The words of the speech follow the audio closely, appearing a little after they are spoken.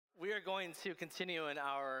We are going to continue in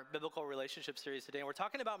our biblical relationship series today, and we're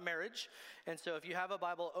talking about marriage. And so if you have a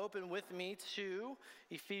Bible, open with me to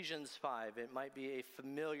Ephesians 5. It might be a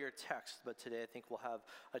familiar text, but today I think we'll have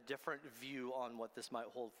a different view on what this might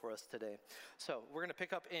hold for us today. So we're going to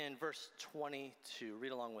pick up in verse 22.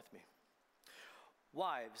 Read along with me.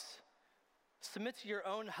 Wives, submit to your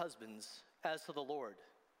own husbands as to the Lord.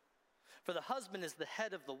 For the husband is the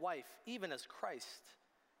head of the wife, even as Christ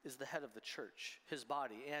is the head of the church, his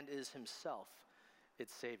body, and is himself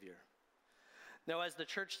its Savior. Now, as the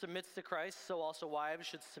church submits to Christ, so also wives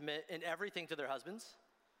should submit in everything to their husbands.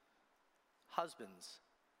 Husbands,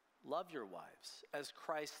 love your wives, as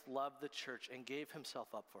Christ loved the church and gave himself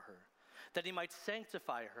up for her, that he might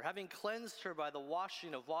sanctify her, having cleansed her by the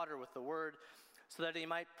washing of water with the word, so that he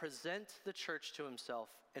might present the church to himself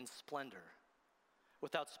in splendor,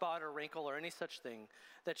 without spot or wrinkle or any such thing,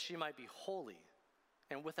 that she might be holy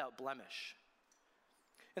and without blemish.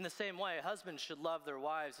 In the same way, husbands should love their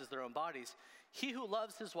wives as their own bodies. He who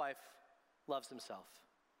loves his wife loves himself.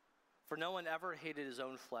 For no one ever hated his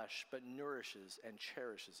own flesh, but nourishes and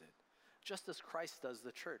cherishes it, just as Christ does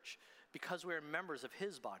the church, because we are members of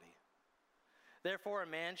his body. Therefore, a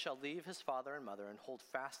man shall leave his father and mother and hold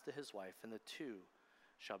fast to his wife, and the two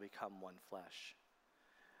shall become one flesh.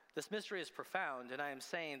 This mystery is profound, and I am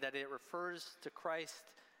saying that it refers to Christ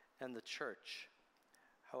and the church.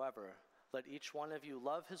 However, let each one of you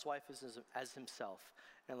love his wife as himself,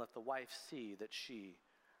 and let the wife see that she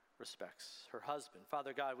respects her husband.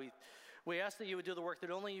 Father God, we ask that you would do the work that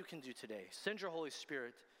only you can do today. Send your Holy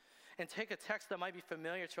Spirit and take a text that might be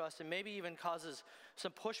familiar to us and maybe even causes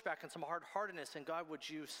some pushback and some hard-heartedness. And God, would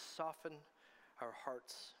you soften our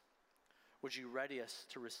hearts? Would you ready us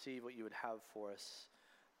to receive what you would have for us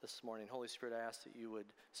this morning? Holy Spirit, I ask that you would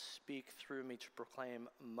speak through me to proclaim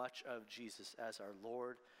much of Jesus as our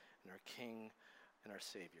Lord and our King and our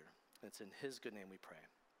Savior. And it's in his good name we pray.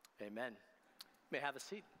 Amen. You may have a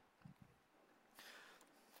seat.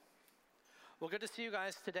 Well, good to see you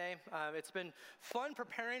guys today. It's been fun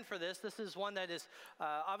preparing for this. This is one that is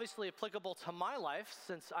obviously applicable to my life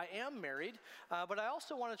since I am married, but I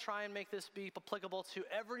also want to try and make this be applicable to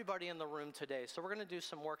everybody in the room today. So we're going to do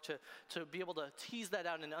some work to be able to tease that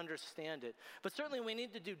out and understand it. But certainly we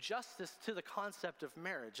need to do justice to the concept of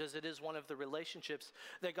marriage, as it is one of the relationships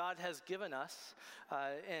that God has given us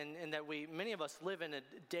and that many of us live in a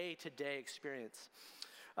day-to-day experience.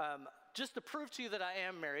 Just to prove to you that I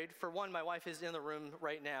am married, for one, my wife is in the room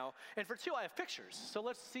right now, and for two, I have pictures. So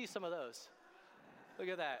let's see some of those. Look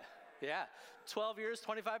at that. Yeah, 12 years,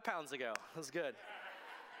 25 pounds ago. That was good.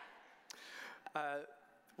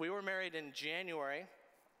 We were married in January,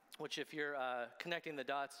 which if you're connecting the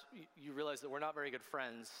dots, you realize that we're not very good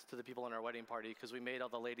friends to the people in our wedding party because we made all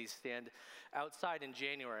the ladies stand outside in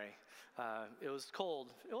January. It was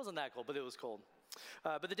cold. It wasn't that cold, but it was cold.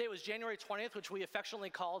 But the date was January 20th, which we affectionately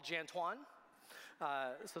call Jantuan.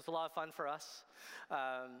 So it's a lot of fun for us.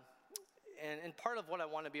 And part of what I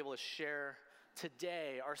want to be able to share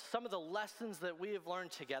today are some of the lessons that we have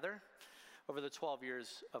learned together over the 12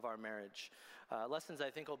 years of our marriage. Lessons I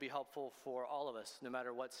think will be helpful for all of us, no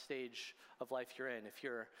matter what stage of life you're in. If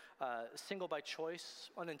you're single by choice,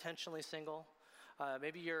 unintentionally single,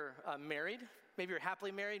 maybe you're married, maybe you're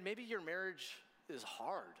happily married, maybe your marriage is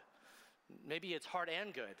hard. Maybe it's hard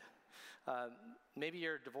and good. Maybe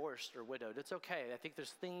you're divorced or widowed. It's okay. I think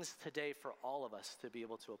there's things today for all of us to be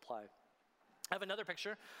able to apply. I have another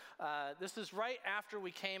picture. This is right after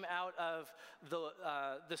we came out of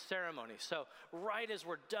the ceremony. So right as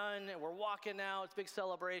we're done and we're walking out, it's a big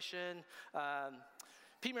celebration.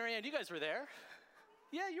 Pete, Marianne, you guys were there?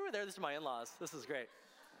 Yeah, you were there. This is my in-laws. This is great.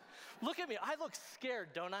 Look at me. I look scared,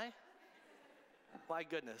 don't I? My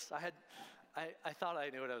goodness. I thought I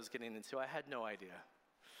knew what I was getting into. I had no idea.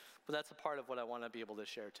 But that's a part of what I want to be able to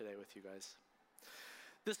share today with you guys.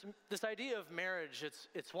 This idea of marriage,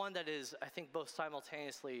 it's one that is, I think, both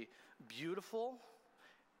simultaneously beautiful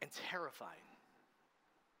and terrifying.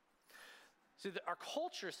 See, our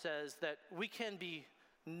culture says that we can be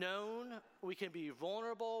known, we can be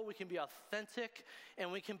vulnerable, we can be authentic,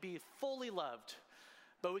 and we can be fully loved,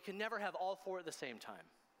 but we can never have all four at the same time.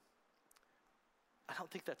 I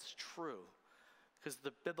don't think that's true, because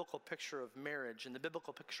the biblical picture of marriage and the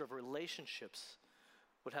biblical picture of relationships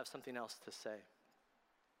would have something else to say.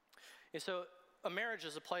 And so a marriage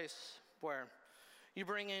is a place where you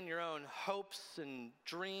bring in your own hopes and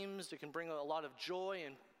dreams. You can bring a lot of joy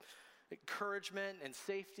and encouragement and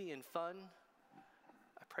safety and fun.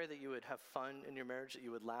 I pray that you would have fun in your marriage, that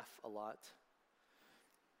you would laugh a lot.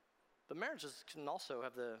 But marriages can also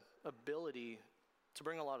have the ability to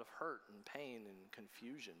bring a lot of hurt and pain and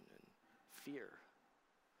confusion and fear.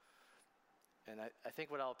 And I think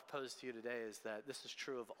what I'll propose to you today is that this is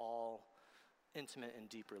true of all intimate and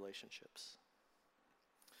deep relationships.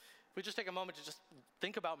 If we just take a moment to just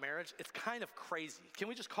think about marriage, it's kind of crazy. Can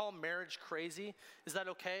we just call marriage crazy? Is that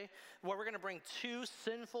okay? Where we're going to bring two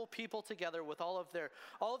sinful people together with all of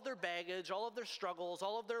their baggage, all of their struggles,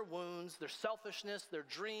 all of their wounds, their selfishness, their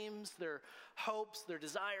dreams, their hopes, their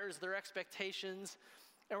desires, their expectations,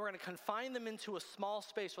 and we're going to confine them into a small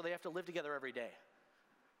space where they have to live together every day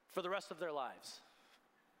for the rest of their lives.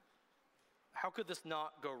 How could this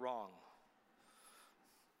not go wrong?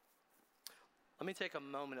 Let me take a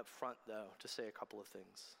moment up front, though, to say a couple of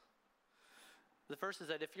things. The first is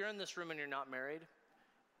that if you're in this room and you're not married,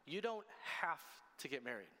 you don't have to get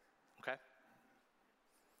married, okay?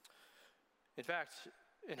 In fact,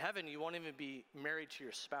 in heaven, you won't even be married to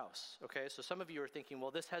your spouse, okay? So some of you are thinking, well,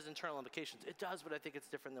 this has internal implications. It does, but I think it's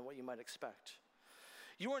different than what you might expect.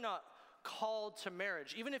 You are not called to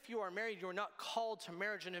marriage. Even if you are married, you are not called to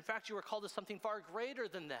marriage. And in fact, you are called to something far greater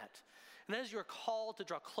than that. And that is you are called to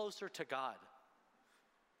draw closer to God.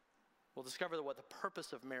 We'll discover what the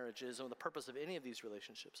purpose of marriage is and what the purpose of any of these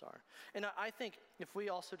relationships are. And I think if we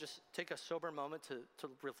also just take a sober moment to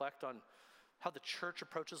reflect on how the church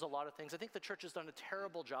approaches a lot of things, I think the church has done a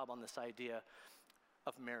terrible job on this idea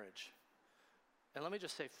of marriage. And let me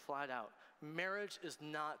just say flat out, marriage is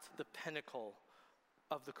not the pinnacle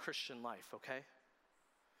of the Christian life, okay?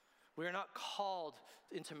 We are not called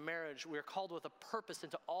into marriage. We are called with a purpose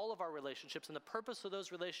into all of our relationships. And the purpose of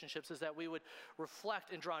those relationships is that we would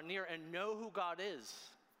reflect and draw near and know who God is.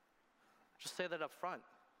 Just say that up front.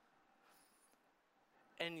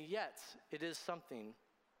 And yet, it is something,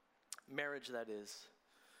 marriage that is.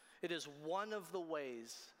 It is one of the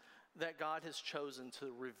ways that God has chosen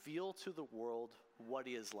to reveal to the world what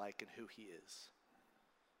he is like and who he is.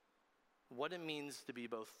 What it means to be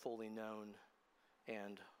both fully known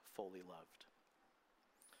and fully loved.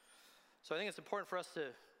 So I think it's important for us to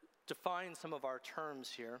define some of our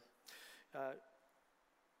terms here.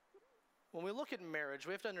 When we look at marriage,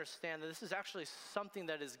 we have to understand that this is actually something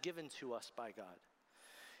that is given to us by God.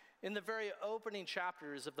 In the very opening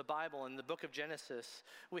chapters of the Bible, in the book of Genesis,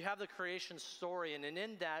 we have the creation story, and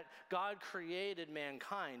in that, God created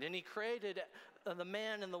mankind, and he created the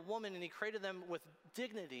man and the woman, and he created them with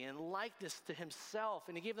dignity and likeness to himself,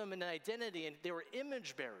 and he gave them an identity, and they were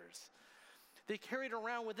image bearers. They carried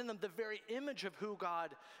around within them the very image of who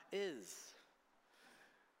God is.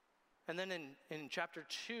 And then in chapter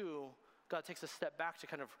 2, God takes a step back to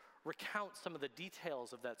kind of recount some of the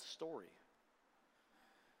details of that story.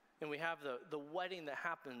 And we have the wedding that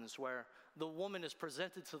happens where the woman is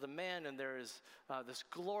presented to the man, and there is this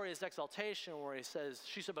glorious exaltation where he says,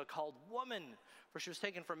 she shall be called woman, for she was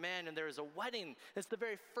taken from man, and there is a wedding. It's the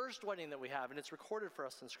very first wedding that we have, and it's recorded for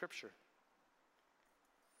us in Scripture.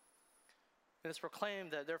 And it's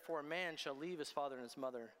proclaimed that therefore a man shall leave his father and his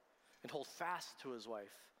mother and hold fast to his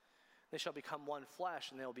wife. They shall become one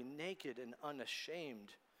flesh, and they will be naked and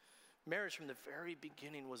unashamed. Marriage from the very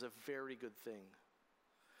beginning was a very good thing.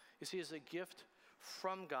 You see, it's a gift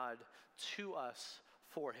from God to us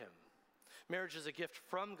for him. Marriage is a gift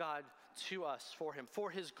from God to us for him,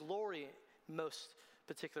 for his glory most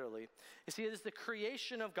particularly. You see, it is the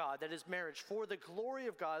creation of God that is marriage for the glory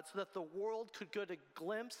of God, so that the world could get a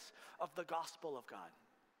glimpse of the gospel of God.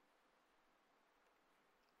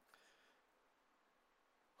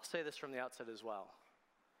 I'll say this from the outset as well.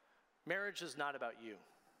 Marriage is not about you.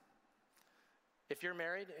 If you're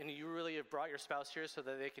married and you really have brought your spouse here so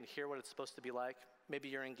that they can hear what it's supposed to be like, maybe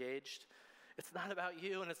you're engaged, it's not about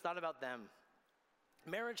you and it's not about them.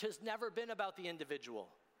 Marriage has never been about the individual.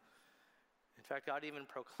 In fact, God even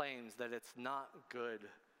proclaims that it's not good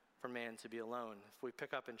for man to be alone. If we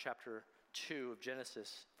pick up in chapter 2 of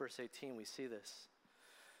Genesis, verse 18, we see this.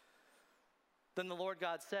 Then the Lord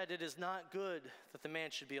God said, "It is not good that the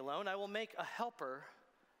man should be alone. I will make a helper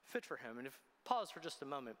fit for him." And pause for just a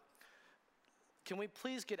moment. Can we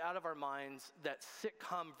please get out of our minds that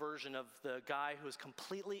sitcom version of the guy who is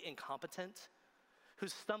completely incompetent,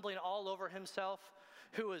 who's stumbling all over himself,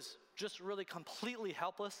 who is just really completely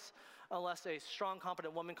helpless unless a strong,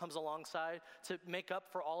 competent woman comes alongside to make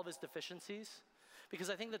up for all of his deficiencies? Because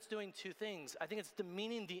I think that's doing two things. I think it's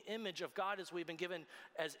demeaning the image of God as we've been given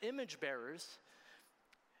as image bearers,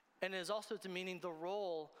 and it is also demeaning the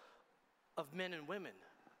role of men and women,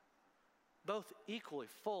 both equally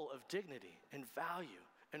full of dignity and value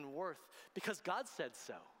and worth, because God said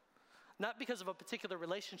so, not because of a particular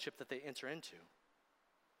relationship that they enter into.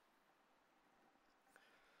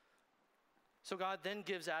 So God then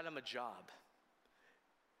gives Adam a job.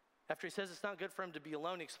 After he says it's not good for him to be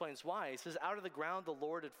alone, he explains why. He says, out of the ground the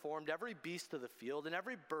Lord had formed every beast of the field and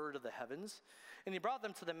every bird of the heavens, and he brought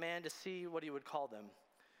them to the man to see what he would call them.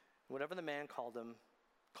 Whatever the man called them,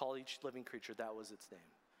 call each living creature, that was its name.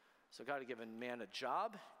 So God had given man a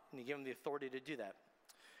job, and he gave him the authority to do that.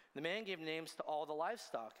 The man gave names to all the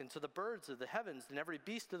livestock and to the birds of the heavens and every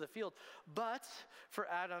beast of the field. But for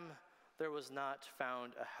Adam, there was not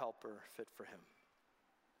found a helper fit for him.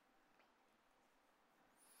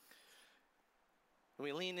 And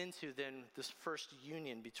we lean into then this first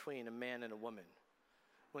union between a man and a woman.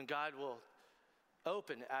 When God will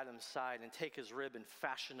open Adam's side and take his rib and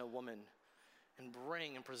fashion a woman and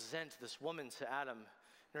bring and present this woman to Adam.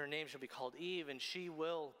 And her name shall be called Eve, and she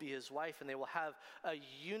will be his wife, and they will have a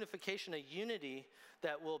unification, a unity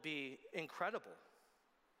that will be incredible.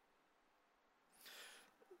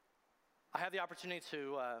 I have the opportunity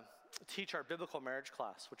to teach our biblical marriage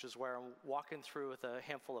class, which is where I'm walking through with a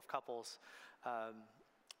handful of couples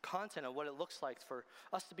content of what it looks like for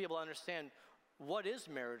us to be able to understand what is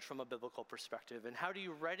marriage from a biblical perspective, and how do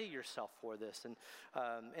you ready yourself for this,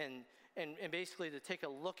 and basically to take a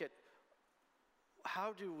look at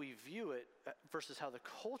how do we view it versus how the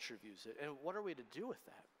culture views it, and what are we to do with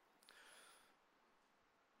that?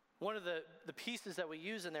 One of the pieces that we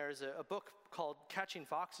use in there is a book called Catching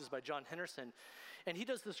Foxes by John Henderson. And he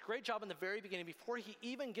does this great job in the very beginning, before he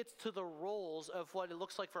even gets to the roles of what it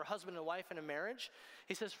looks like for a husband and wife in a marriage.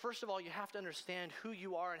 He says, first of all, you have to understand who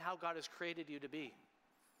you are and how God has created you to be.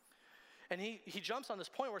 And he jumps on this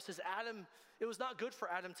point where it says, it was not good for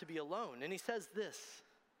Adam to be alone. And he says this,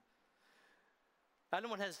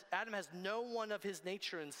 Adam has no one of his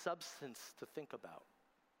nature and substance to think about.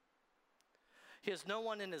 He has no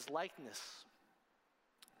one in his likeness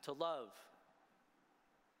to love,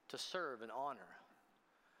 to serve and honor.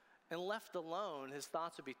 And left alone, his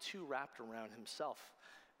thoughts would be too wrapped around himself.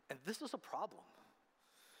 And this is a problem.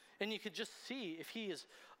 And you could just see if he is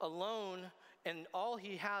alone and all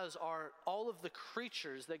he has are all of the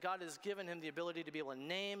creatures that God has given him the ability to be able to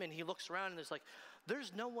name, and he looks around and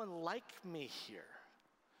there's no one like me here.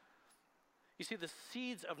 You see, the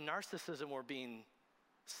seeds of narcissism were being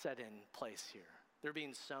set in place here. They're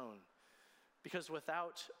being sown. Because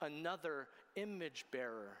without another image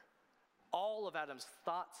bearer, all of Adam's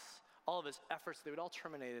thoughts, all of his efforts, they would all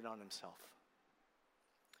terminate on himself.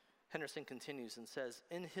 Henderson continues and says,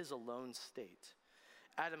 in his alone state,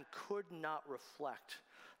 Adam could not reflect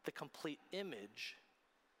the complete image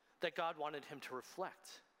that God wanted him to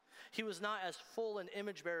reflect. He was not as full an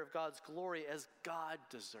image bearer of God's glory as God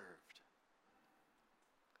deserved.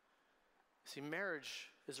 See, marriage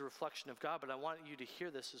is a reflection of God, but I want you to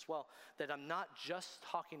hear this as well, that I'm not just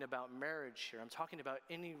talking about marriage here. I'm talking about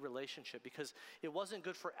any relationship, because it wasn't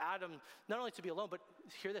good for Adam not only to be alone, but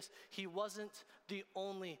hear this, he wasn't the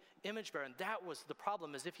only image bearer. And that was the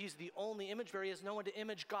problem, is if he's the only image bearer, he has no one to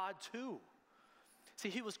image God to. See,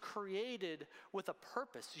 he was created with a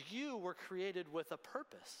purpose. You were created with a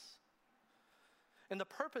purpose. And the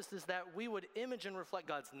purpose is that we would image and reflect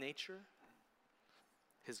God's nature,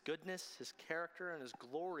 his goodness, his character, and his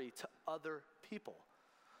glory to other people.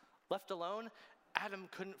 Left alone, Adam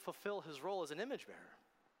couldn't fulfill his role as an image bearer.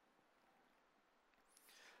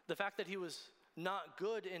 The fact that he was not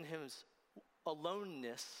good in his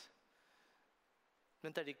aloneness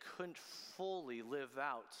meant that he couldn't fully live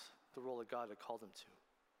out the role that God had called him to.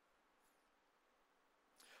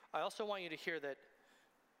 I also want you to hear that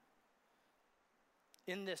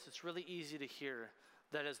in this, it's really easy to hear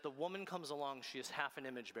that as the woman comes along, she is half an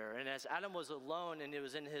image bearer. And as Adam was alone and it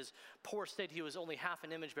was in his poor state, he was only half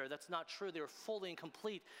an image bearer. That's not true. They were fully and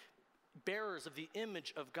complete bearers of the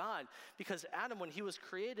image of God. Because Adam, when he was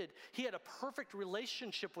created, he had a perfect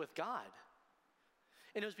relationship with God.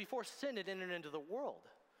 And it was before sin had entered into the world.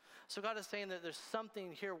 So God is saying that there's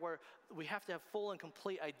something here where we have to have full and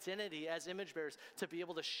complete identity as image bearers to be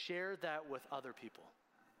able to share that with other people.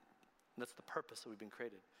 And that's the purpose that we've been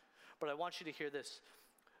created. But I want you to hear this.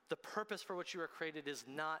 The purpose for which you were created is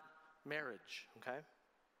not marriage, okay?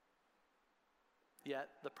 Yet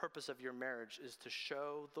the purpose of your marriage is to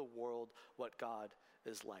show the world what God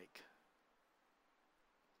is like.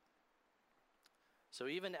 So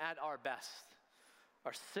even at our best,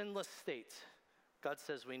 our sinless state, God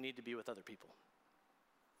says we need to be with other people.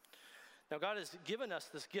 Now God has given us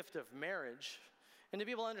this gift of marriage. And to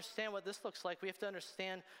be able to understand what this looks like, we have to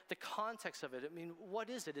understand the context of it. I mean, what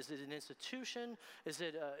is it? Is it an institution? Is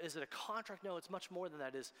it a contract? No, it's much more than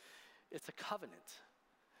that. It's a covenant.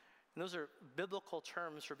 And those are biblical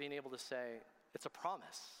terms for being able to say it's a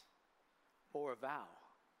promise or a vow.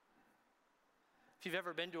 If you've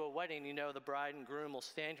ever been to a wedding, you know the bride and groom will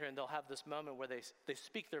stand here and they'll have this moment where they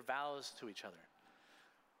speak their vows to each other.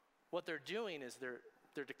 What they're doing is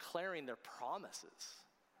they're declaring their promises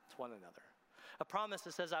to one another. A promise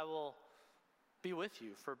that says, I will be with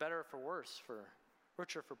you for better or for worse, for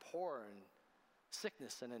richer or for poor, in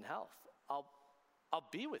sickness and in health. I'll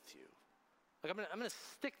be with you. Like I'm gonna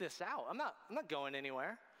stick this out. I'm not going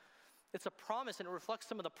anywhere. It's a promise, and it reflects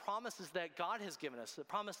some of the promises that God has given us. A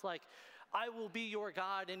promise like, I will be your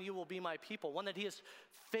God and you will be my people. One that he is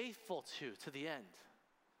faithful to the end.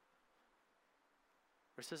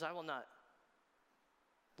 Where he says, I will not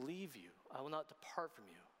leave you. I will not depart from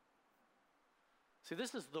you. See,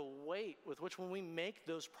 this is the weight with which when we make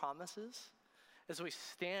those promises, as we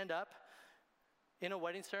stand up in a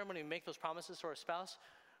wedding ceremony and make those promises to our spouse,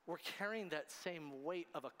 we're carrying that same weight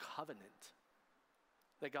of a covenant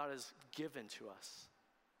that God has given to us.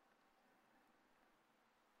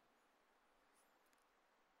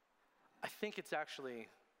 I think it's actually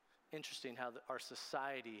interesting how our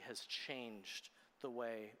society has changed the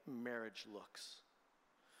way marriage looks.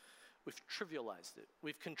 We've trivialized it.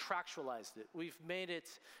 We've contractualized it. We've made it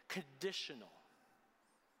conditional.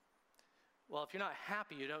 Well, if you're not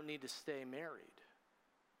happy, you don't need to stay married.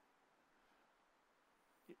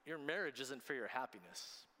 Your marriage isn't for your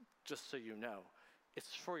happiness, just so you know.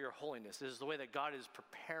 It's for your holiness. It is the way that God is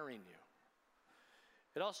preparing you.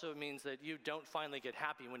 It also means that you don't finally get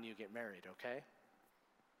happy when you get married, okay?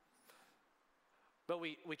 But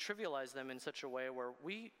we trivialize them in such a way where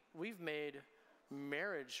we've made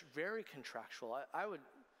marriage very contractual. I would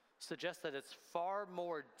suggest that it's far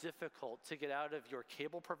more difficult to get out of your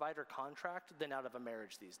cable provider contract than out of a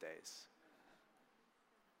marriage these days.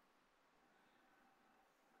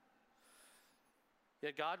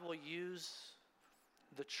 Yet God will use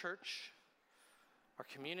the church, our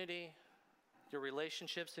community, your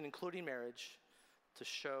relationships, and including marriage, to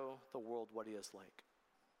show the world what he is like.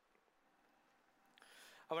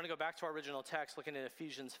 I want to go back to our original text, looking at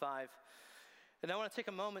Ephesians 5. And I want to take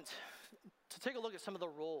a moment to take a look at some of the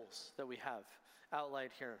roles that we have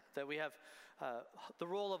outlined here. That we have the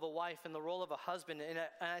role of a wife and the role of a husband. And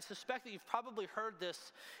I suspect that you've probably heard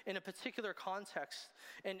this in a particular context.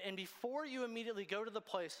 And before you immediately go to the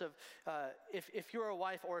place of, if you're a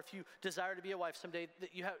wife or if you desire to be a wife someday,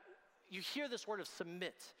 that you hear this word of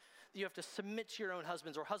submit. You have to submit to your own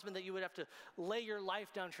husbands, or husband, that you would have to lay your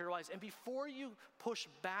life down to your wives. And before you push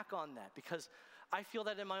back on that, because I feel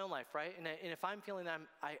that in my own life, right? And if I'm feeling that,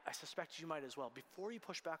 I suspect you might as well. Before you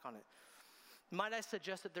push back on it, might I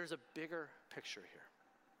suggest that there's a bigger picture here?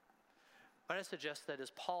 Might I suggest that,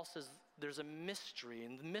 as Paul says, there's a mystery,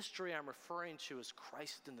 and the mystery I'm referring to is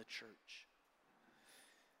Christ in the church.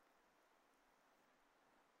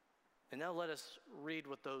 And now let us read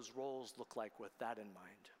what those roles look like with that in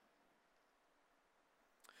mind.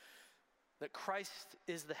 That Christ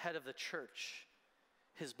is the head of the church,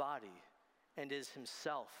 his body, and is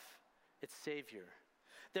himself its Savior.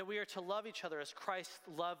 That we are to love each other as Christ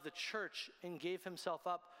loved the church and gave himself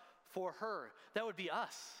up for her. That would be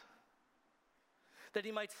us. That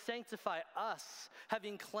he might sanctify us,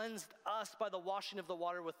 having cleansed us by the washing of the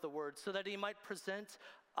water with the word, so that he might present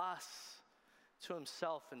us to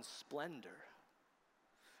himself in splendor,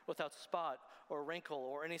 without spot or wrinkle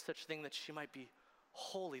or any such thing, that she might be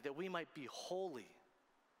holy, that we might be holy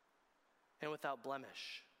and without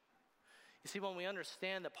blemish. You see, when we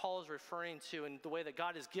understand that Paul is referring to, and the way that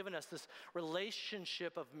God has given us this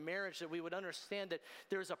relationship of marriage, that we would understand that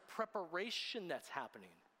there's a preparation that's happening.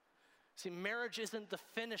 See, marriage isn't the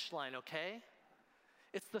finish line, okay?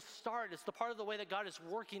 It's the start. It's the part of the way that God is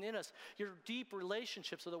working in us. Your deep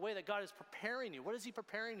relationships are the way that God is preparing you. What is he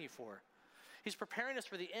preparing you for? He's preparing us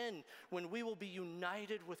for the end, when we will be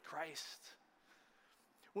united with Christ.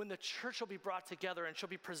 When the church will be brought together and she'll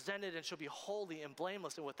be presented and she'll be holy and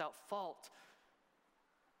blameless and without fault,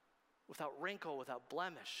 without wrinkle, without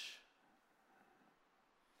blemish.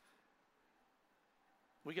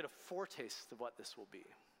 We get a foretaste of what this will be.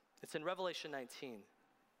 It's in Revelation 19.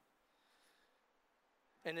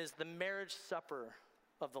 And is the marriage supper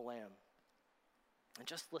of the Lamb. And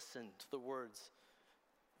just listen to the words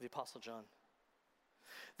of the Apostle John.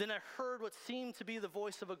 Then I heard what seemed to be the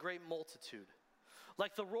voice of a great multitude,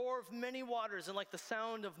 like the roar of many waters and like the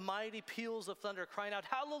sound of mighty peals of thunder, crying out,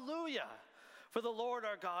 Hallelujah! For the Lord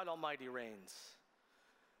our God Almighty reigns.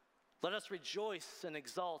 Let us rejoice and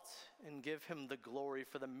exult and give him the glory,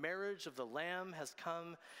 for the marriage of the Lamb has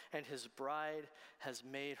come and his bride has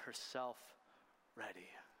made herself ready.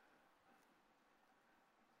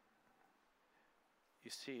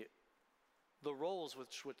 You see, the roles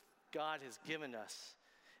which God has given us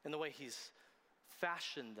and the way he's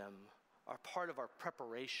fashioned them are part of our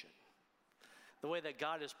preparation. The way that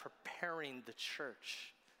God is preparing the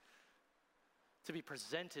church to be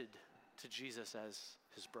presented to Jesus as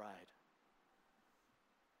his bride.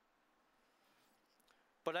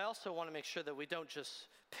 But I also want to make sure that we don't just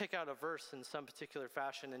pick out a verse in some particular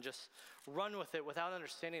fashion and just run with it without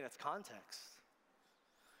understanding its context.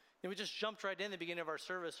 And we just jumped right in the beginning of our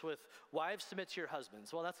service with, wives, submit to your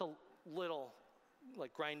husbands. Well, that's a little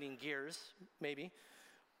like grinding gears, maybe.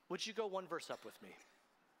 Would you go one verse up with me?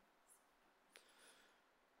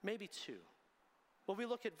 Maybe two. Well, we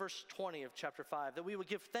look at verse 20 of chapter 5, that we would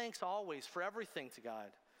give thanks always for everything to God,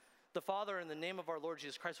 the Father, in the name of our Lord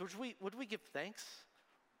Jesus Christ. Would we give thanks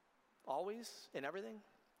always in everything?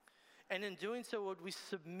 And in doing so, would we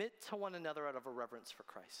submit to one another out of a reverence for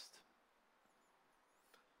Christ?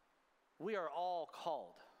 We are all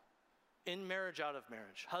called, in marriage, out of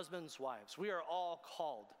marriage, husbands, wives, we are all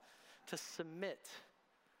called to submit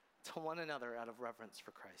to one another out of reverence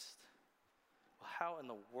for Christ. Well, how in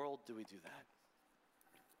the world do we do that?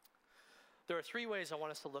 There are three ways I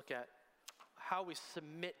want us to look at how we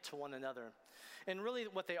submit to one another. And really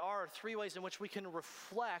what they are three ways in which we can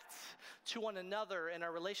reflect to one another in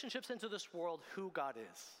our relationships into this world who God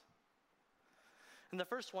is. And the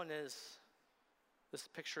first one is this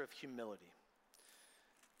picture of humility.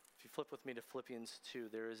 If you flip with me to Philippians 2,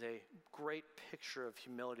 there is a great picture of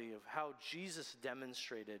humility, of how Jesus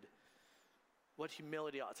demonstrated what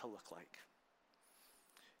humility ought to look like.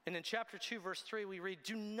 And in chapter 2, verse 3, we read,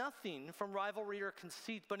 "Do nothing from rivalry or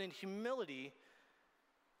conceit, but in humility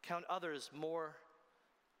count others more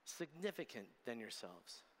significant than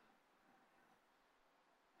yourselves."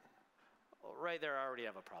 Well, right there, I already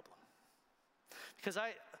have a problem. Because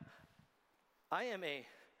I am a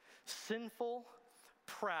sinful,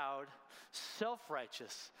 proud,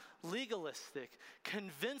 self-righteous, legalistic,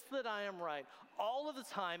 convinced that I am right all of the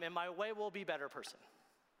time and my way will be better person.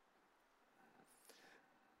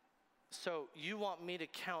 So you want me to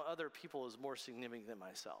count other people as more significant than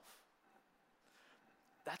myself?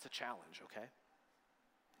 That's a challenge, okay?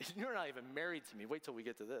 You're not even married to me. Wait till we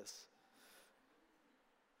get to this.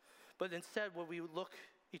 But instead, when we let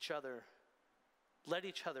each other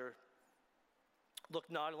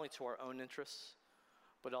look not only to our own interests,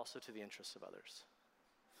 but also to the interests of others.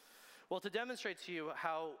 Well, to demonstrate to you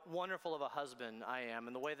how wonderful of a husband I am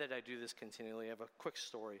and the way that I do this continually, I have a quick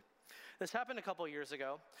story. This happened a couple of years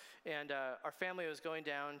ago, and our family was going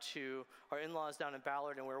down to our in-laws down in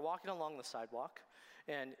Ballard, and we were walking along the sidewalk.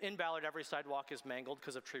 And in Ballard, every sidewalk is mangled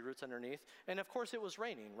because of tree roots underneath. And of course, it was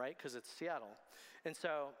raining, right? Because it's Seattle. And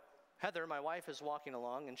so Heather, my wife, is walking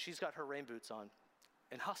along, and she's got her rain boots on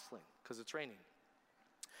and hustling because it's raining.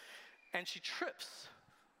 And she trips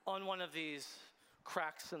on one of these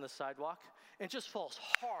cracks in the sidewalk and just falls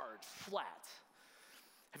hard, flat.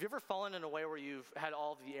 Have you ever fallen in a way where you've had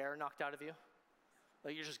all the air knocked out of you?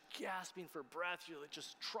 Like you're just gasping for breath, you're like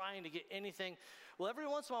just trying to get anything. Well, every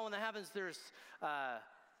once in a while when that happens,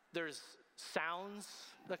 there's sounds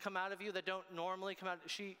that come out of you that don't normally come out.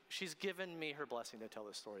 She's given me her blessing to tell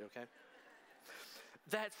this story, okay?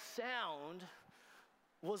 That sound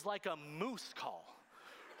was like a moose call,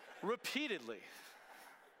 repeatedly.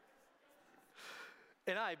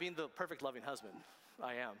 And I, being the perfect loving husband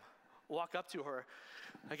I am, walk up to her,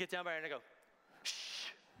 I get down by her and I go, shh.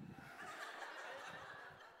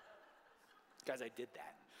 Guys, I did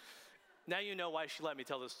that. Now you know why she let me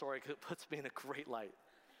tell this story, because it puts me in a great light.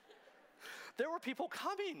 There were people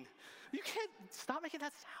coming. You can't stop making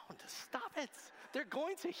that sound. Stop it. They're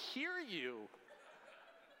going to hear you.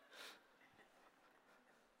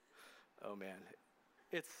 Oh man,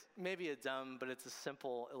 it's maybe a dumb, but it's a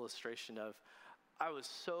simple illustration of I was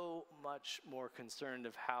so much more concerned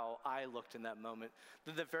of how I looked in that moment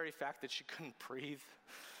than the very fact that she couldn't breathe.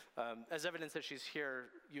 As evidence that she's here,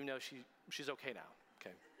 you know she's okay now,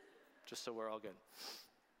 okay? Just so we're all good.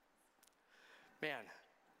 Man,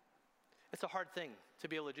 it's a hard thing to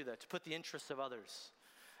be able to do that, to put the interests of others,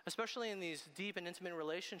 especially in these deep and intimate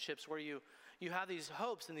relationships where you have these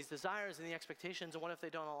hopes and these desires and the expectations, and what if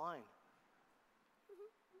they don't align?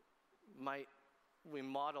 Might we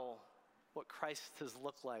model what Christ has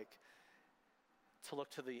looked like to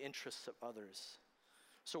look to the interests of others?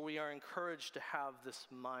 So we are encouraged to have this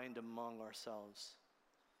mind among ourselves,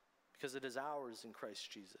 because it is ours in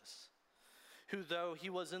Christ Jesus, who though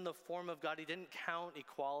he was in the form of God, he didn't count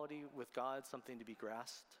equality with God something to be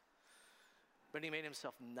grasped, but he made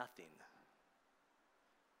himself nothing.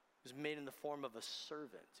 He was made in the form of a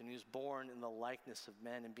servant, and he was born in the likeness of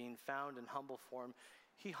men, and being found in humble form,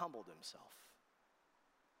 he humbled himself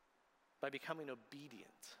by becoming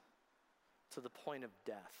obedient to the point of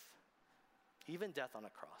death, even death on a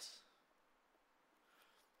cross.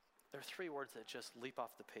 there are three words that just leap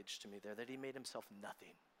off the page to me there, that he made himself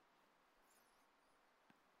nothing.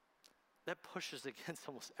 That pushes against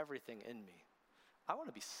almost everything in me. I want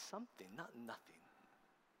to be something, not nothing.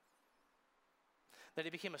 That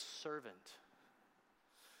he became a servant.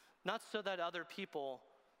 Not so that other people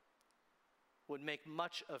would make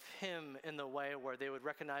much of him in the way where they would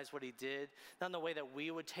recognize what he did, not in the way that we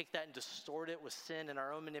would take that and distort it with sin and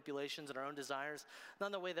our own manipulations and our own desires, not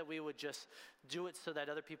in the way that we would just do it so that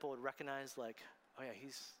other people would recognize like, oh yeah,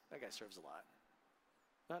 that guy serves a lot.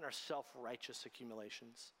 Not in our self-righteous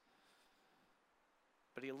accumulations.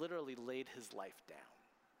 But he literally laid his life down.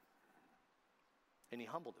 And he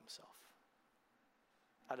humbled himself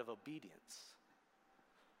out of obedience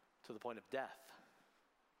to the point of death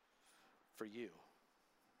for you.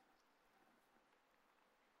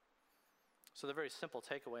 So the very simple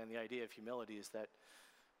takeaway in the idea of humility is that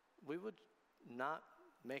we would not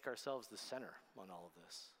make ourselves the center on all of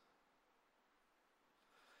this.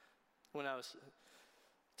 When I was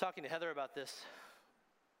talking to Heather about this,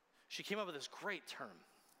 she came up with this great term.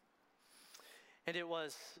 And it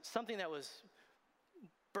was something that was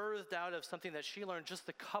birthed out of something that she learned just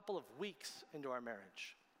a couple of weeks into our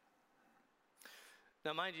marriage.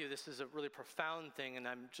 Now, mind you, this is a really profound thing, and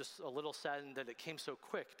I'm just a little saddened that it came so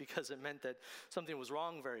quick because it meant that something was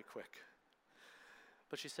wrong very quick.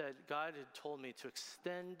 But she said, God had told me to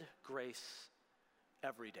extend grace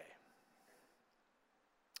every day.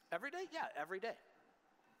 Every day? Yeah, every day.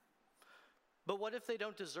 But what if they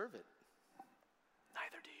don't deserve it?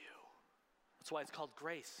 Neither do you. That's why it's called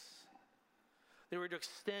grace. They were to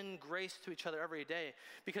extend grace to each other every day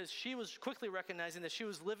because she was quickly recognizing that she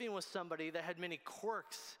was living with somebody that had many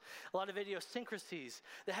quirks, a lot of idiosyncrasies,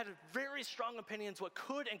 that had very strong opinions what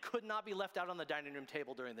could and could not be left out on the dining room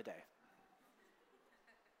table during the day.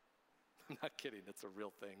 I'm not kidding, it's a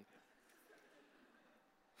real thing.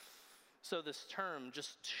 So this term,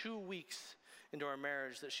 just 2 weeks into our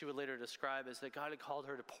marriage, that she would later describe as that God had called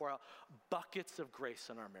her to pour out buckets of grace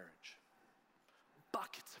on our marriage.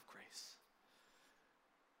 Buckets of grace.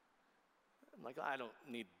 I'm like, I don't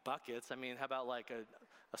need buckets. I mean, how about like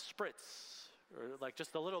a spritz or like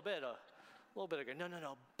just a little bit of grace?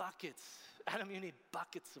 No, buckets. Adam, you need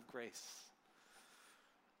buckets of grace.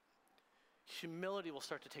 Humility will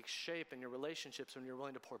start to take shape in your relationships when you're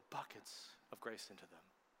willing to pour buckets of grace into them.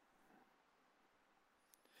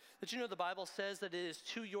 Did you know the Bible says that it is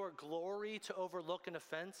to your glory to overlook an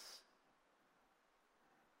offense?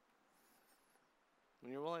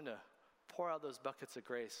 When you're willing to pour out those buckets of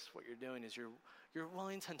grace, what you're doing is you're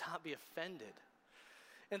willing to not be offended.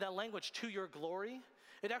 And that language, to your glory,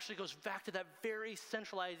 it actually goes back to that very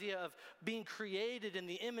central idea of being created in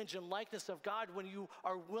the image and likeness of God. When you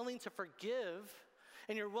are willing to forgive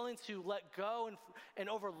and you're willing to let go and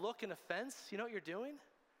overlook an offense, you know what you're doing?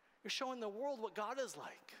 You're showing the world what God is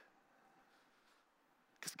like.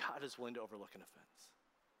 Because God is willing to overlook an offense.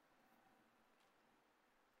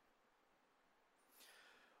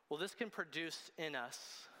 Well, this can produce in us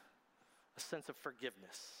a sense of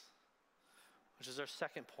forgiveness, which is our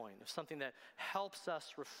second point, of something that helps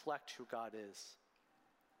us reflect who God is.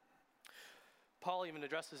 Paul even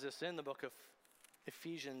addresses this in the book of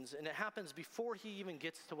Ephesians, and it happens before he even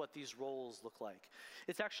gets to what these roles look like.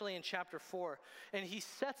 It's actually in chapter 4, and he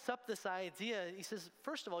sets up this idea. He says,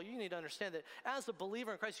 first of all, you need to understand that as a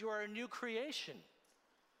believer in Christ, you are a new creation.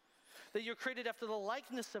 That you're created after the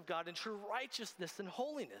likeness of God in true righteousness and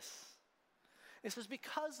holiness. It says,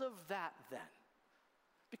 because of that then,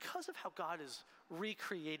 because of how God has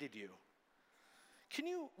recreated you, can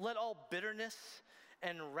you let all bitterness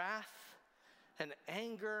and wrath and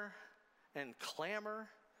anger and clamor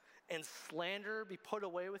and slander be put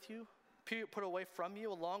away from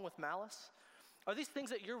you along with malice? Are these things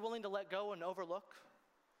that you're willing to let go and overlook?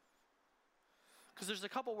 Because there's a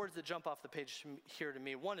couple words that jump off the page here to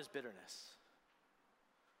me. One is bitterness.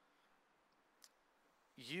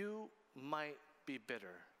 You might be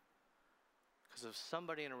bitter because of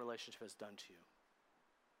somebody in a relationship has done to you.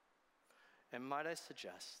 And might I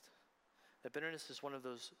suggest that bitterness is one of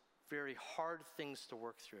those very hard things to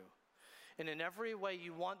work through. And in every way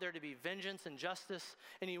you want there to be vengeance and justice,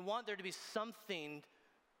 and you want there to be something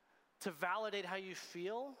to validate how you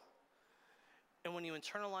feel. And when you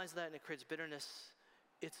internalize that and it creates bitterness,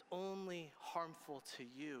 it's only harmful to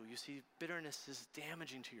you. You see, bitterness is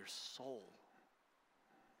damaging to your soul.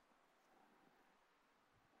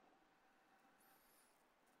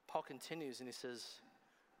 Paul continues and he says,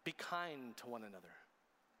 be kind to one another.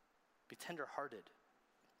 Be tenderhearted.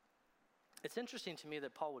 It's interesting to me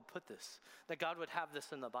that Paul would put this, that God would have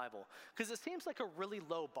this in the Bible, because it seems like a really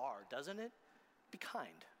low bar, doesn't it? Be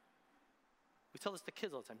kind. We tell this to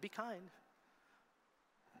kids all the time, be kind.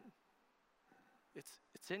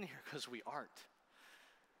 It's in here because we aren't.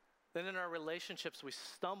 Then in our relationships, we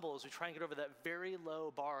stumble as we try and get over that very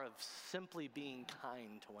low bar of simply being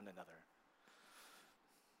kind to one another.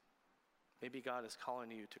 Maybe God is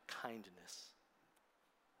calling you to kindness.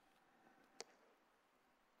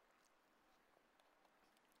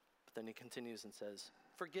 But then he continues and says,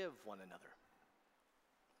 forgive one another,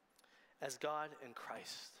 as God in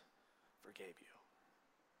Christ forgave you.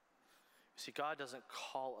 You see, God doesn't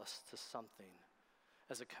call us to something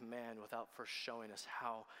as a command without first showing us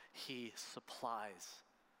how he supplies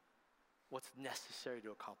what's necessary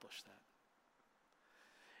to accomplish that.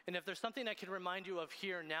 And if there's something I can remind you of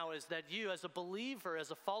here now is that you, as a believer,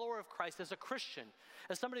 as a follower of Christ, as a Christian,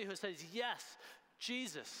 as somebody who says, yes,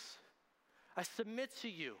 Jesus, I submit to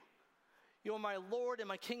you. You are my Lord and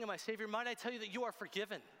my King and my Savior. Might I tell you that you are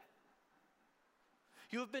forgiven?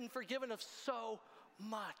 You have been forgiven of so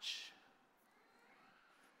much.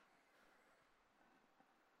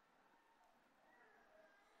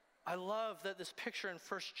 I love that this picture in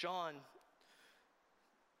 1 John,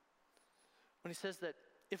 when he says that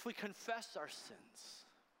if we confess our sins,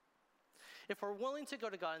 if we're willing to go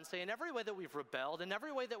to God and say, in every way that we've rebelled, in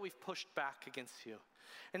every way that we've pushed back against you,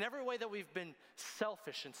 in every way that we've been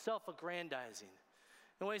selfish and self-aggrandizing,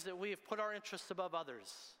 in ways that we have put our interests above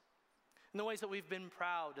others, in the ways that we've been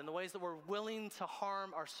proud, in the ways that we're willing to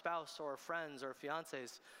harm our spouse or our friends or our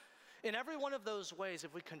fiancés, in every one of those ways,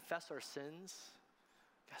 if we confess our sins,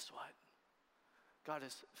 guess what? God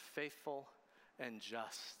is faithful and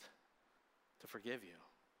just to forgive you,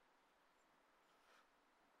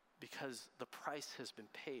 because the price has been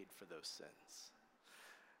paid for those sins.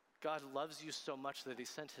 God loves you so much that he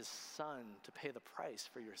sent his son to pay the price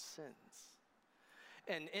for your sins.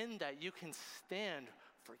 And in that you can stand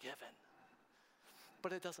forgiven.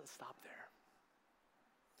 But it doesn't stop there.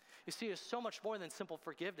 You see, it's so much more than simple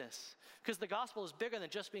forgiveness, because the gospel is bigger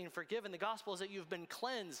than just being forgiven. The gospel is that you've been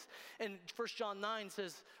cleansed. And 1 John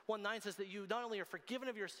 1:9 says that you not only are forgiven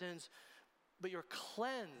of your sins, but you're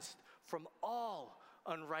cleansed from all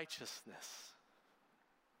unrighteousness.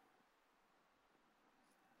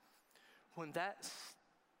 When that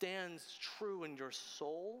stands true in your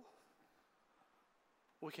soul,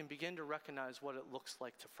 we can begin to recognize what it looks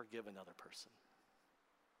like to forgive another person.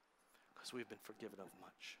 Because we've been forgiven of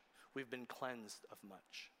much. We've been cleansed of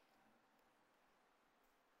much.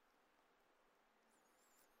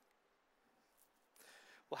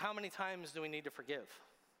 Well, how many times do we need to forgive?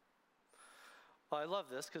 Well, I love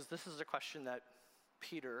this because this is a question that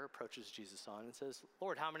Peter approaches Jesus on and says,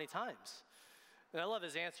 Lord, how many times? And I love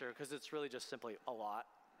his answer because it's really just simply a lot.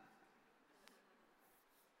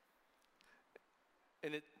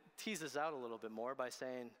 And it teases out a little bit more by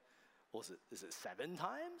saying, well, is it 7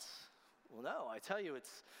 times? Well, no, I tell you,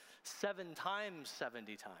 it's 7 times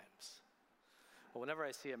 70 times. Well, whenever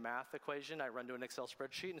I see a math equation, I run to an Excel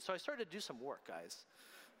spreadsheet, and so I started to do some work, guys.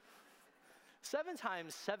 7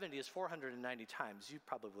 times 70 is 490 times. You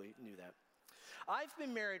probably knew that. I've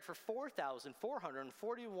been married for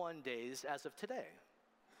 4,441 days as of today.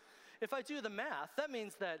 If I do the math, that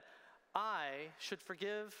means that I should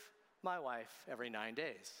forgive my wife every 9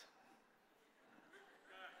 days.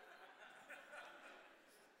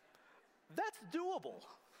 That's doable.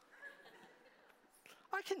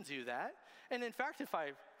 I can do that. And in fact, if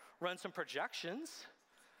I run some projections,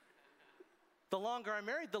 the longer I'm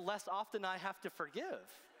married, the less often I have to forgive.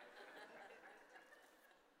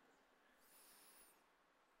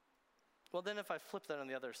 Well, then if I flip that on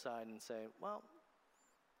the other side and say, well,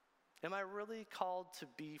 am I really called to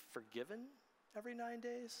be forgiven every 9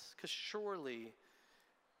 days? Because surely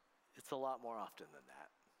it's a lot more often than that.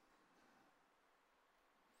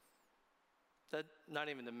 That not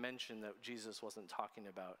even to mention that Jesus wasn't talking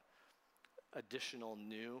about additional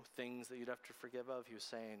new things that you'd have to forgive of. He was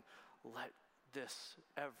saying, let this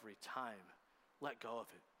every time, let go of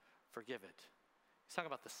it, forgive it. He's talking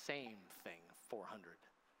about the same thing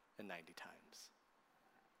 490 times.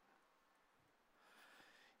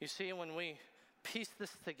 You see, when we piece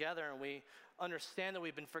this together and we understand that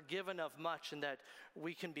we've been forgiven of much and that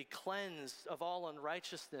we can be cleansed of all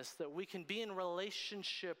unrighteousness, that we can be in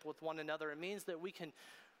relationship with one another, it means that we can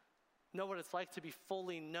know what it's like to be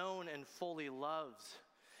fully known and fully loved.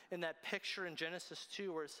 In that picture in Genesis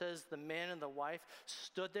 2 where it says the man and the wife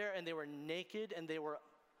stood there and they were naked and they were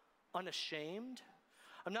unashamed.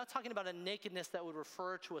 I'm not talking about a nakedness that would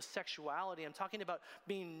refer to a sexuality. I'm talking about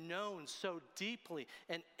being known so deeply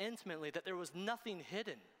and intimately that there was nothing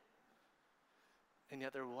hidden. And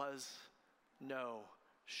yet there was no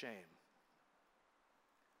shame.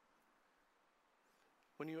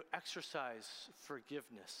 when you exercise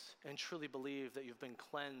forgiveness and truly believe that you've been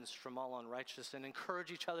cleansed from all unrighteousness and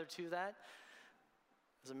encourage each other to that,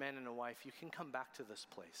 as a man and a wife, you can come back to this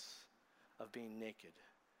place of being naked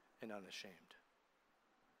and unashamed.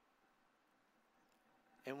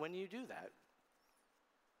 And when you do that,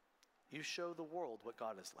 you show the world what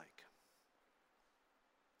God is like.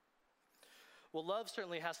 Well, love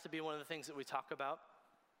certainly has to be one of the things that we talk about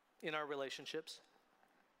in our relationships.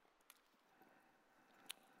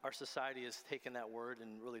 Our society has taken that word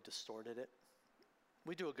and really distorted it.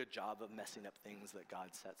 We do a good job of messing up things that God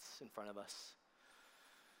sets in front of us.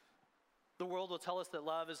 The world will tell us that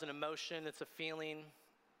love is an emotion, it's a feeling,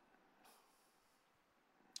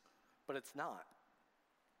 but it's not.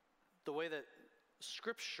 The way that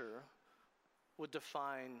Scripture would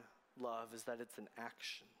define love is that it's an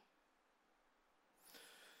action.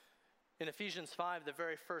 In Ephesians 5, the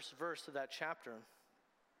very first verse of that chapter,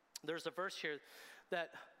 there's a verse here that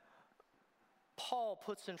Paul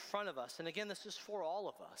puts in front of us. And again, this is for all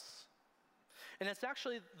of us. And it's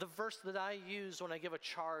actually the verse that I use when I give a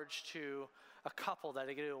charge to a couple that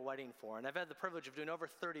I go to a wedding for. And I've had the privilege of doing over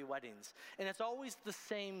 30 weddings. And it's always the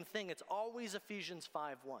same thing. It's always Ephesians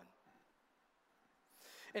 5:1.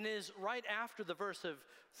 And it is right after the verse of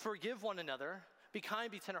forgive one another, be kind,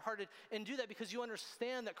 be tenderhearted, and do that because you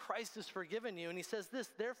understand that Christ has forgiven you. And he says this,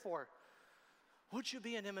 therefore, would you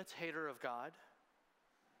be an imitator of God?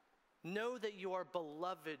 Know that you are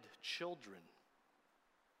beloved children.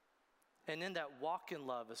 And in that walk in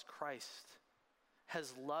love as Christ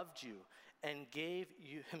has loved you and gave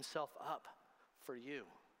you himself up for you.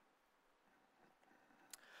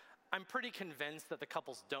 I'm pretty convinced that the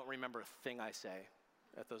couples don't remember a thing I say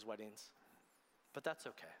at those weddings, but that's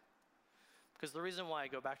okay. Because the reason why I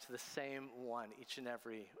go back to the same one each and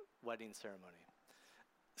every wedding ceremony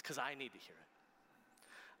is because I need to hear it.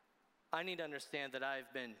 I need to understand that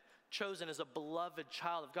I've been chosen as a beloved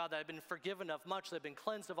child of God, that I've been forgiven of much, that I've been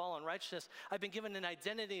cleansed of all unrighteousness. I've been given an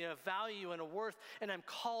identity and a value and a worth, and I'm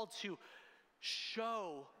called to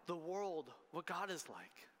show the world what God is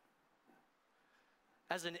like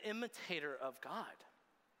as an imitator of God.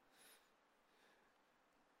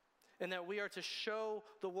 And that we are to show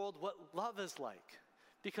the world what love is like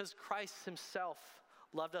because Christ himself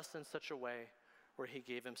loved us in such a way where he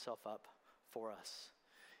gave himself up for us.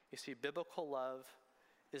 You see, biblical love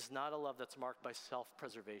is not a love that's marked by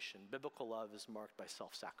self-preservation. Biblical love is marked by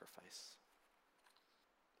self-sacrifice.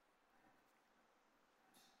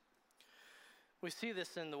 We see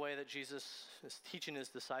this in the way that Jesus is teaching his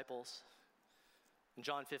disciples. In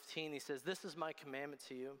John 15, he says, "This is my commandment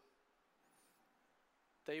to you,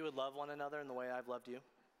 that you would love one another in the way I've loved you."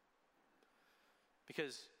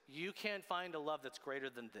 Because you can't find a love that's greater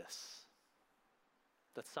than this,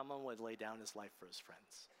 that someone would lay down his life for his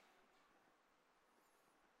friends.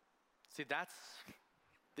 See, that's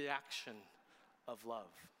the action of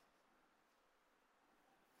love.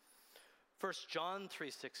 1 John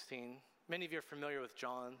 3:16, many of you are familiar with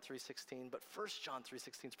John 3:16, but 1 John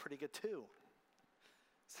 3:16 is pretty good too.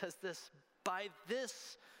 It says this, by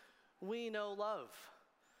this we know love,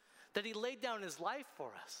 that he laid down his life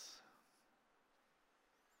for us.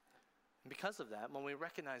 And because of that, when we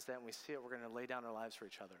recognize that and we see it, we're going to lay down our lives for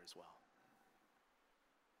each other as well.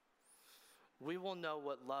 We will know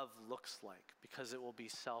what love looks like because it will be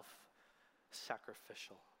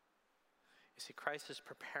self-sacrificial. You see, Christ is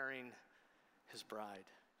preparing his bride.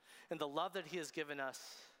 And the love that he has given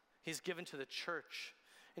us, he's given to the church.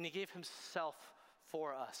 And he gave himself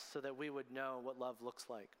for us so that we would know what love looks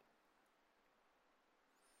like.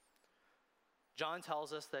 John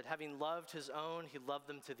tells us that having loved his own, he loved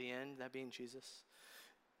them to the end, that being Jesus.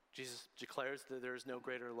 Jesus declares that there is no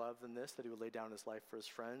greater love than this, that he would lay down his life for his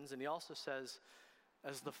friends. And he also says,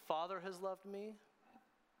 as the Father has loved me,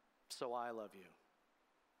 so I love you.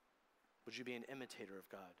 Would you be an imitator of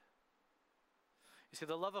God? You see,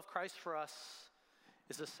 the love of Christ for us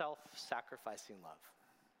is a self-sacrificing love.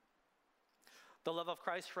 The love of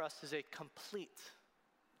Christ for us is a complete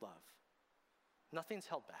love. Nothing's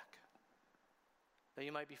held back, that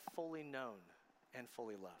you might be fully known and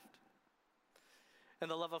fully loved. And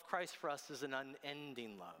the love of Christ for us is an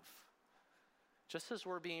unending love. Just as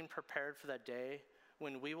we're being prepared for that day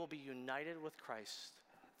when we will be united with Christ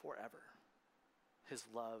forever, his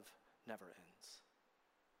love never ends.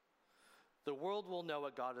 The world will know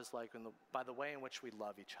what God is like by the way in which we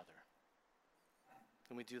love each other.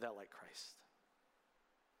 And we do that like Christ.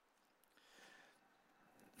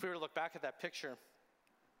 If we were to look back at that picture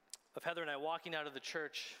of Heather and I walking out of the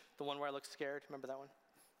church, the one where I looked scared, remember that one?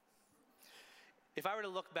 If I were to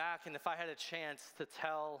look back and if I had a chance to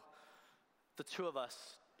tell the two of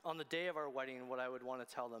us on the day of our wedding, what I would want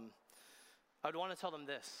to tell them, I would want to tell them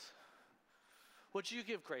this. Would you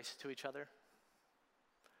give grace to each other?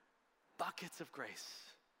 Buckets of grace.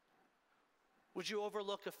 Would you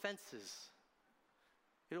overlook offenses?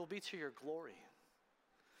 It will be to your glory.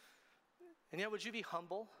 And yet, would you be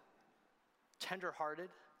humble, tender-hearted,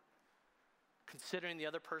 considering the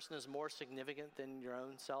other person is more significant than your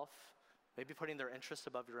own self, maybe putting their interests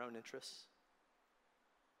above your own interests?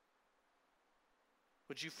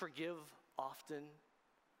 Would you forgive often,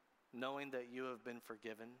 knowing that you have been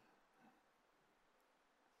forgiven?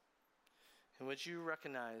 And would you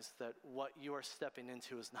recognize that what you are stepping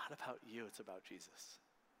into is not about you, it's about Jesus?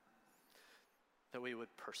 That we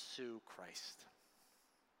would pursue Christ.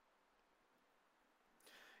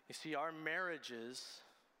 You see, our marriages,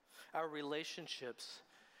 our relationships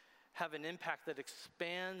have an impact that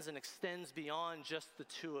expands and extends beyond just the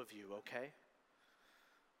two of you, okay?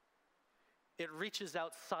 It reaches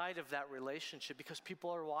outside of that relationship because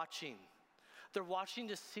people are watching. They're watching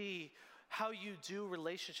to see how you do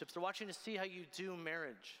relationships. They're watching to see how you do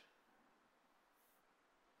marriage.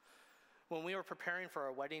 When we were preparing for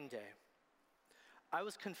our wedding day, I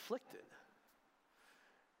was conflicted.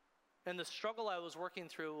 And the struggle I was working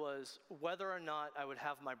through was whether or not I would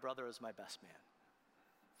have my brother as my best man.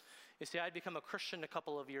 You see, I'd become a Christian a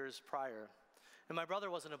couple of years prior, and my brother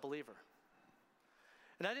wasn't a believer.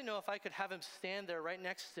 And I didn't know if I could have him stand there right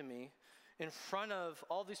next to me in front of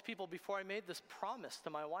all these people before I made this promise to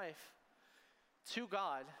my wife, to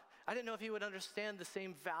God. I didn't know if he would understand the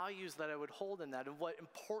same values that I would hold in that and what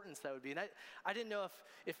importance that would be. And I didn't know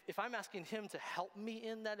if I'm asking him to help me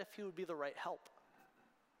in that, if he would be the right help.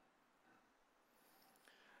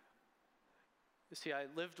 You see, I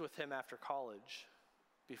lived with him after college,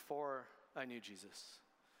 before I knew Jesus.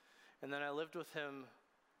 And then I lived with him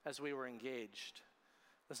as we were engaged.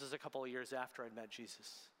 This is a couple of years after I'd met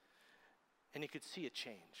Jesus. And he could see a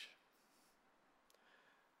change.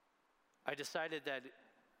 I decided that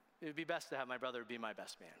it would be best to have my brother be my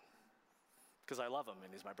best man, because I love him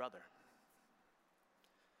and he's my brother.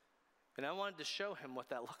 And I wanted to show him what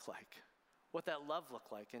that looked like, what that love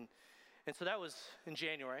looked like. And so that was in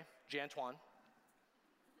January, Jan-Twan.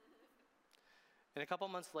 And a couple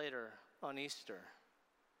months later, on Easter,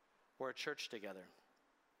 we're at church together.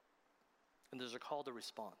 And there's a call to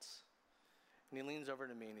response. And he leans over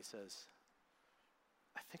to me and he says,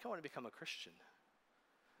 I think I want to become a Christian.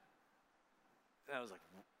 And I was like,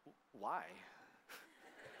 why?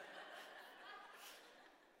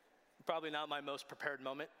 Probably not my most prepared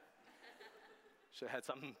moment. Should have had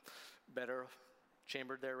something better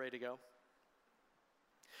chambered there, ready to go.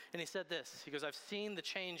 And he said this. He goes, I've seen the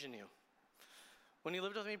change in you. When you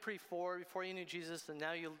lived with me before you knew Jesus, and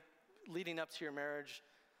now you leading up to your marriage,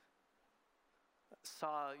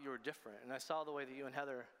 saw you were different. And I saw the way that you and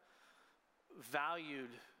Heather valued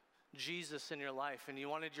Jesus in your life, and you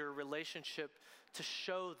wanted your relationship to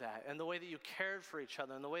show that, and the way that you cared for each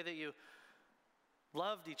other, and the way that you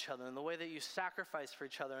loved each other, and the way that you sacrificed for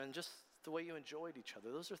each other, and just the way you enjoyed each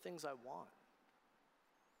other. Those are things I want.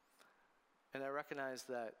 And I recognize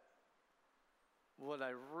that what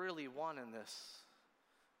I really want in this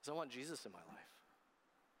is I want Jesus in my life.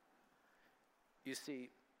 You see,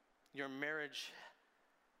 your marriage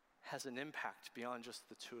has an impact beyond just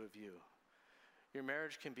the two of you. Your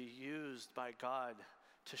marriage can be used by God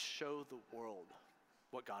to show the world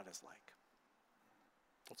what God is like.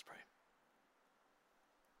 Let's pray.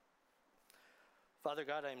 Father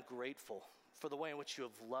God, I am grateful for the way in which you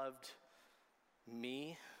have loved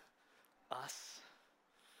me, us.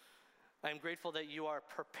 I am grateful that you are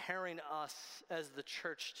preparing us as the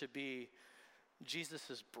church to be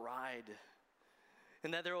Jesus' bride,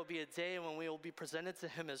 and that there will be a day when we will be presented to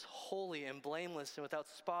him as holy and blameless and without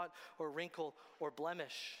spot or wrinkle or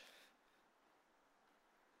blemish.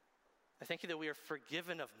 I thank you that we are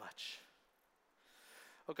forgiven of much.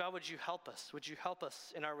 Oh God, would you help us? Would you help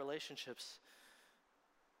us in our relationships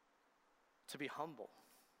to be humble?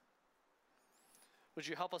 Would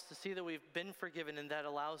you help us to see that we've been forgiven, and that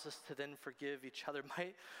allows us to then forgive each other?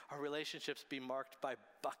 Might our relationships be marked by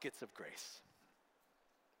buckets of grace.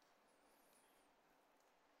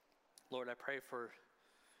 Lord, I pray for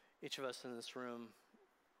each of us in this room,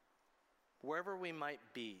 wherever we might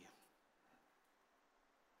be.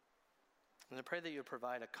 And I pray that you would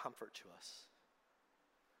provide a comfort to us.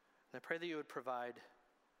 And I pray that you would provide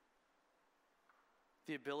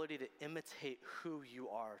the ability to imitate who you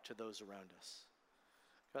are to those around us.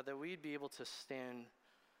 God, that we'd be able to stand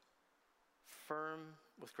firm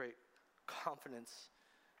with great confidence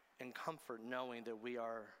and comfort, knowing that we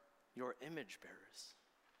are your image bearers.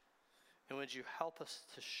 And would you help us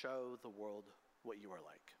to show the world what you are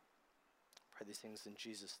like. Pray these things in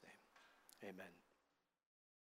Jesus' name. Amen.